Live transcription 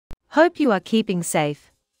Hope you are keeping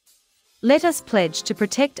safe. Let us pledge to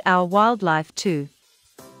protect our wildlife too.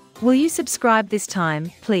 Will you subscribe this time,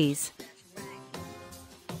 please?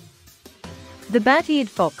 The bat-eared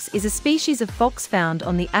fox is a species of fox found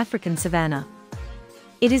on the African savanna.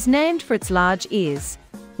 It is named for its large ears,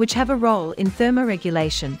 which have a role in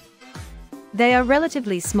thermoregulation. They are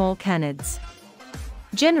relatively small canids.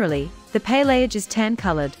 Generally, the pelage is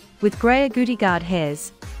tan-colored, with grey agouti guard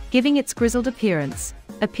hairs, giving its grizzled appearance,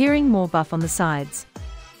 appearing more buff on the sides.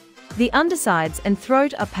 The undersides and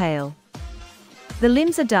throat are pale. The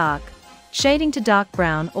limbs are dark, shading to dark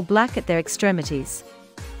brown or black at their extremities.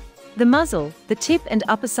 The muzzle, the tip and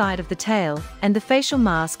upper side of the tail, and the facial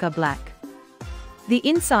mask are black. The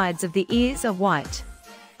insides of the ears are white.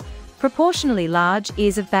 Proportionally large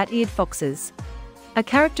ears of bat-eared foxes, a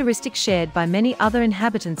characteristic shared by many other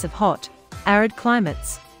inhabitants of hot, arid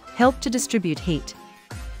climates, help to distribute heat.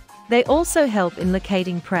 They also help in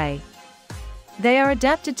locating prey. They are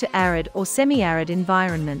adapted to arid or semi-arid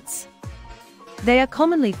environments. They are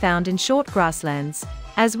commonly found in short grasslands,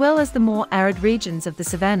 as well as the more arid regions of the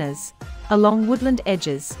savannas, along woodland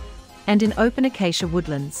edges, and in open acacia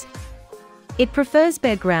woodlands. It prefers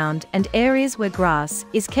bare ground and areas where grass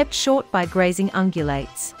is kept short by grazing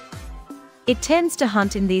ungulates. It tends to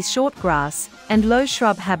hunt in these short grass and low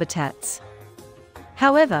shrub habitats.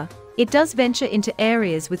 However, it does venture into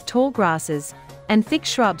areas with tall grasses and thick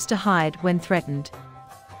shrubs to hide when threatened.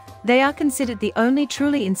 They are considered the only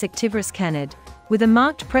truly insectivorous canid, with a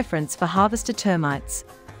marked preference for harvester termites,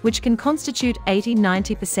 which can constitute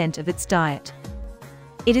 80–90% of its diet.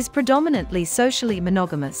 It is predominantly socially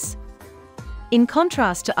monogamous. In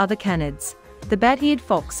contrast to other canids, the bat-eared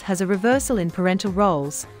fox has a reversal in parental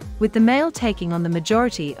roles, with the male taking on the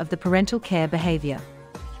majority of the parental care behavior.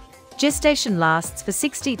 Gestation lasts for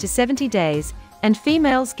 60 to 70 days, and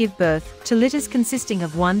females give birth to litters consisting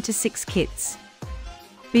of 1 to 6 kits.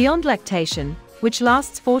 Beyond lactation, which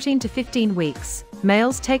lasts 14 to 15 weeks,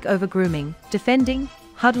 males take over grooming, defending,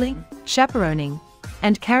 huddling, chaperoning,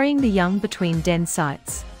 and carrying the young between den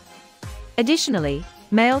sites. Additionally,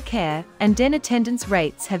 male care and den attendance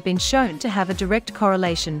rates have been shown to have a direct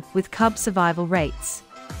correlation with cub survival rates.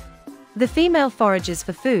 The female forages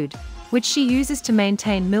for food, which she uses to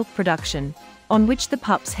maintain milk production, on which the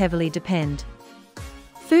pups heavily depend.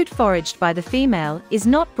 Food foraged by the female is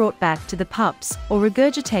not brought back to the pups or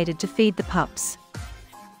regurgitated to feed the pups.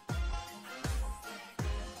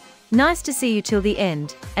 Nice to see you till the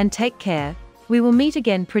end, and take care. We will meet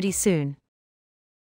again pretty soon.